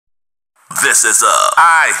This is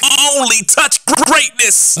I Only Touch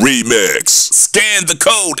Greatness Remix. Scan the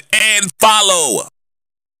code and follow.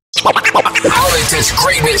 Only Touch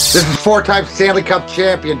Greatness. This is four-time Stanley Cup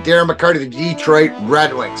champion Darren McCarty, the Detroit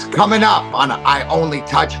Red Wings, coming up on I Only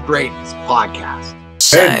Touch Greatness podcast.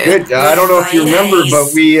 Good. I don't know if you remember,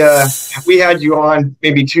 but we had you on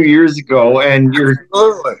maybe 2 years ago, and you're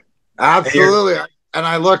absolutely. And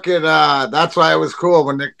I look at that's why it was cool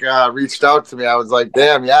when Nick reached out to me. I was like,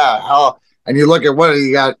 damn, yeah, hell. And you look at what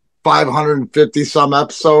you got, 550 some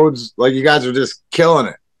episodes. Like, you guys are just killing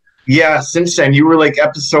it. Yeah, since then you were like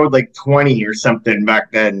episode like 20 or something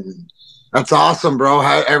back then. That's awesome, bro.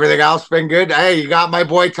 Everything else been good? Hey, you got my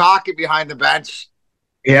boy talking behind the bench.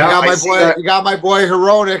 Yeah, you got my boy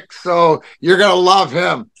Heroic, so you're gonna love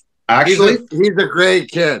him. Actually, he's a great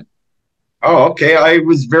kid. Oh, okay. I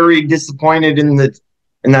was very disappointed in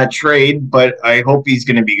that trade, but I hope he's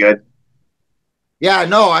gonna be good. Yeah,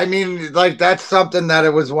 no, I mean, like, that's something that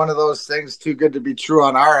it was one of those things too good to be true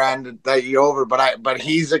on our end that you over. But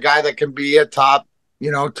he's a guy that can be a top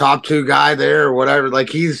two guy there or whatever. Like,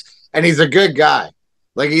 he's a good guy.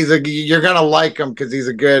 Like, you're gonna like him because he's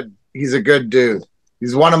a good dude.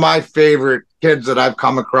 He's one of my favorite kids that I've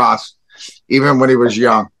come across, even when he was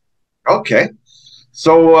young. Okay.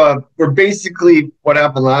 So we're basically, what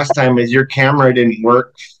happened last time is your camera didn't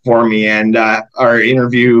work for me, and our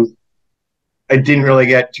interview, I didn't really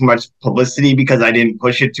get too much publicity because I didn't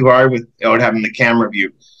push it too hard without having the camera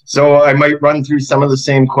view. So I might run through some of the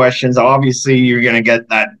same questions. Obviously, you're going to get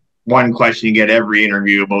that one question you get every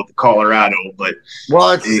interview about the Colorado, but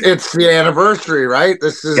it's the anniversary, right?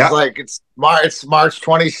 This is like it's March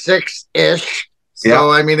 26th-ish. So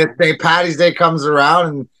yeah. I mean, if St. Patty's Day comes around,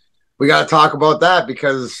 and we got to talk about that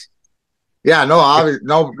because,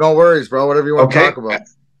 no worries, bro. Whatever you want to talk about.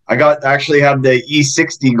 I actually have the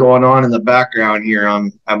E60 going on in the background here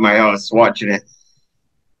at my house watching it.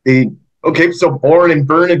 So born in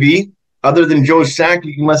Burnaby. Other than Joe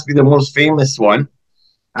Sakic, you must be the most famous one.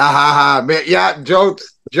 Yeah, Joe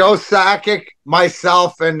Sakic,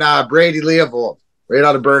 myself, and Brady Leovold, right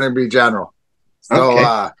out of Burnaby General.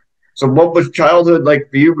 So, so what was childhood like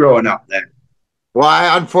for you growing up then?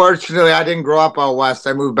 Well, unfortunately, I didn't grow up out west.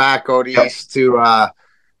 I moved back out east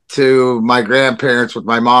to my grandparents with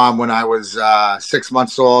my mom when I was 6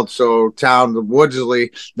 months old. So town of Woodsley.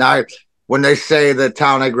 Now, when they say the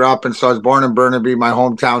town I grew up in, so I was born in Burnaby. My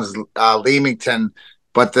hometown is Leamington,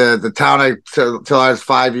 but the town till I was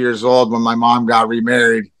 5 years old when my mom got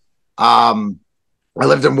remarried, I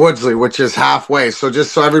lived in Woodsley, which is halfway. So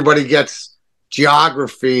just so everybody gets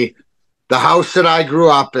geography, the house that I grew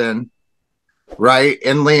up in, right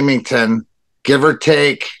in Leamington, give or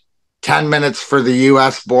take 10 minutes for the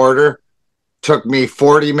U.S. border, took me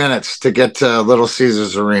 40 minutes to get to Little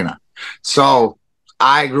Caesars Arena. So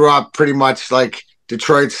I grew up pretty much like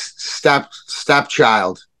Detroit's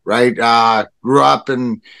stepchild, right? Grew up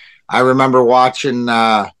and I remember watching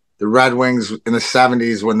the Red Wings in the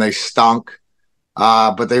 70s when they stunk,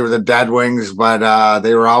 but they were the dead Wings, but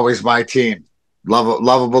they were always my team.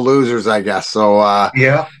 Lovable losers, I guess. So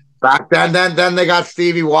yeah. Back then they got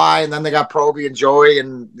Stevie Y, and then they got Proby and Joey,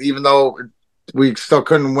 and even though we still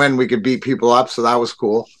couldn't win, we could beat people up, so that was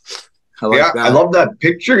cool. I love that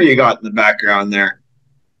picture you got in the background there.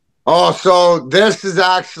 Oh, so this is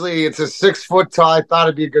actually, it's a 6 foot tall, I thought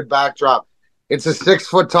it'd be a good backdrop. It's a 6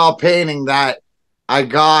 foot tall painting that I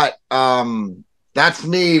got, that's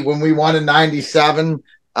me when we won in 97,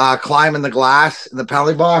 climbing the glass in the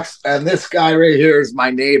penalty box, and this guy right here is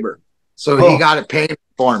my neighbor. So he got it painted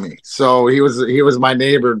for me. So he was my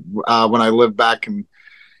neighbor when I lived back in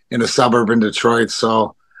a suburb in Detroit.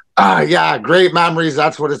 So yeah, great memories.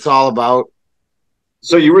 That's what it's all about.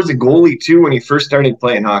 So you were a goalie too when you first started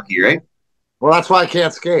playing hockey, right? Well, that's why I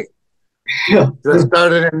can't skate. I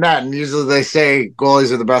started in net, and usually they say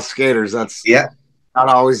goalies are the best skaters. That's not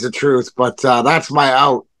always the truth, but that's my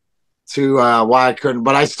out to why I couldn't.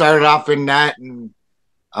 But I started off in net and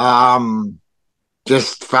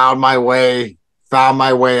just found my way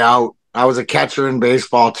out. I was a catcher in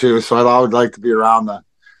baseball too, so I'd always like to be around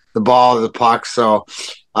the ball or the puck. So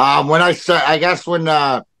when I start, I guess when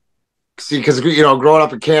because growing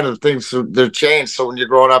up in Canada, things they're changed. So when you're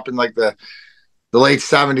growing up in like the late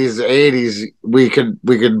 70s, 80s, we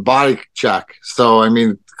could body check. So I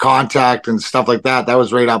mean, contact and stuff like that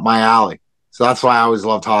was right up my alley. So that's why I always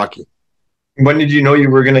loved hockey. When did you know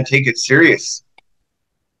you were going to take it serious?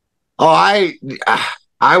 Oh,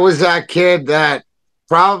 I was that kid that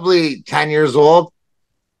probably 10 years old.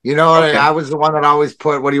 I was the one that always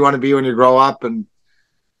put, what do you want to be when you grow up? And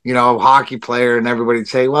hockey player, and everybody'd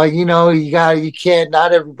say, well, you can't,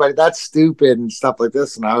 not everybody, that's stupid and stuff like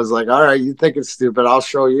this. And I was like, all right, you think it's stupid, I'll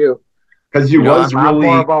show you. Because I'm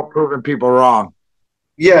more about proving people wrong.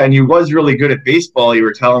 Yeah, and you was really good at baseball, you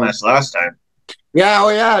were telling us last time. Yeah, oh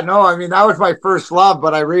yeah, no, I mean, that was my first love,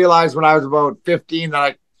 but I realized when I was about 15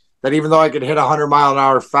 that even though I could hit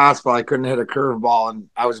 100-mile-an-hour fastball, I couldn't hit a curveball, and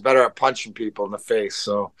I was better at punching people in the face.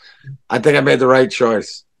 So I think I made the right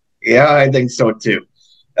choice. Yeah, I think so too.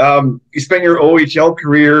 You spent your OHL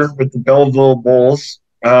career with the Belleville Bulls.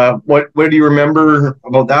 What do you remember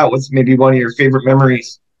about that? What's maybe one of your favorite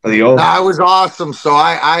memories of the O's? That was awesome. So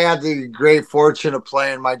I had the great fortune of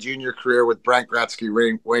playing my junior career with Brent Gretzky,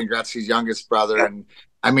 Wayne Gretzky's youngest brother. Yeah. And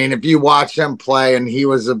I mean, if you watch him play, and he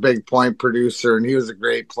was a big point producer, and he was a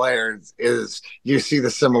great player, is you see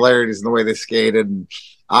the similarities in the way they skated. And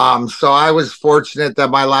so I was fortunate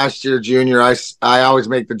that my last year junior, I always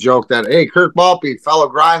make the joke that, hey, Kirk Maltby, fellow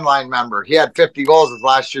grind line member, he had 50 goals his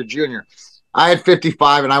last year junior. I had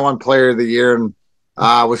 55, and I won Player of the Year, and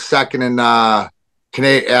was second in CHL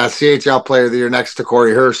Player of the Year next to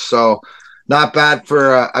Corey Hurst. So not bad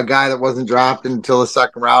for a guy that wasn't drafted until the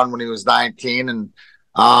second round when he was 19. And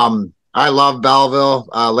I love Belleville.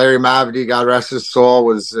 Larry Mavety, God rest his soul,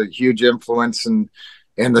 was a huge influence in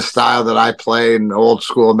the style that I play, and old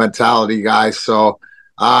school mentality guys. So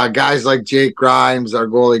guys like Jake Grimes, our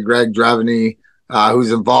goalie Greg Dreveny,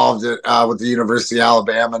 who's involved with the University of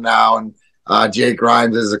Alabama now, and Jake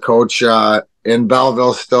Grimes is a coach in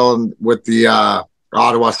Belleville still with the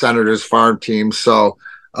Ottawa Senators farm team. So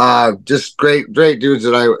just great dudes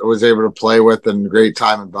that I was able to play with, and great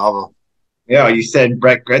time in Belleville. Yeah, you said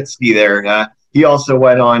Brett Gretzky there. He also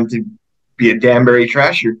went on to be a Danbury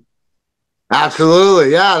Trasher.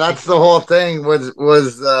 Absolutely, yeah. That's the whole thing. Was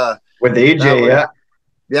with AJ,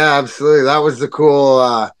 yeah, absolutely. That was the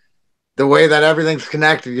cool, the way that everything's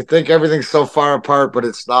connected. You think everything's so far apart, but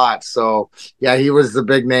it's not. So yeah, he was the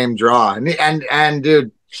big name draw, and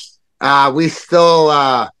dude, we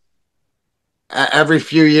still every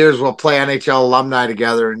few years we'll play NHL alumni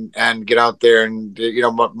together and get out there, and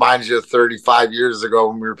mine's just 35 years ago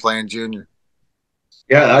when we were playing junior.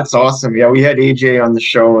 Yeah, that's awesome. Yeah, we had AJ on the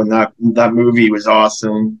show, and that movie was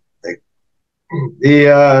awesome.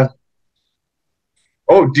 Did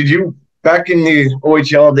you, back in the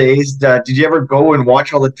OHL days, did you ever go and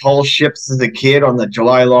watch all the tall ships as a kid on the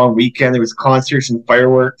July long weekend? There was concerts and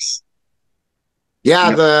fireworks.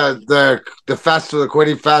 Yeah, the festival, the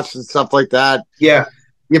Quiddy Fest and stuff like that. Yeah.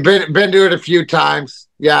 You've been to it a few times.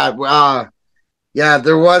 Yeah. Yeah,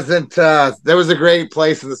 there was a great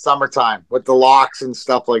place in the summertime with the locks and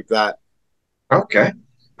stuff like that. Okay.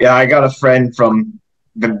 Yeah, I got a friend from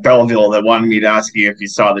Belleville that wanted me to ask you if you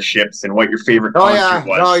saw the ships and what your favorite concert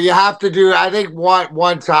was. No, you have to do, I think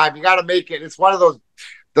one time. You got to make it. It's one of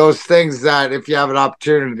those things that if you have an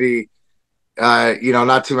opportunity,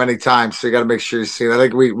 not too many times, so you got to make sure you see it. I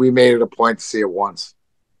think we made it a point to see it once.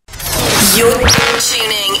 You're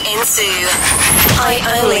tuning into I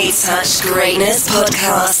Only Touch Greatness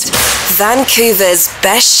podcast, Vancouver's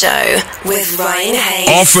best show with Ryan Hayes.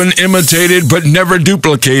 Often imitated but never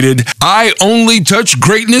duplicated, I Only Touch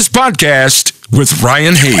Greatness podcast with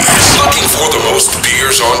Ryan Hayes. Looking for the most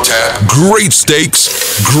beers on tap, great steaks,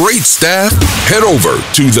 great staff? Head over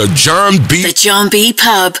to the John B. The John B.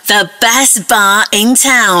 Pub, the best bar in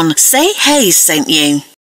town. Say Hayes sent you.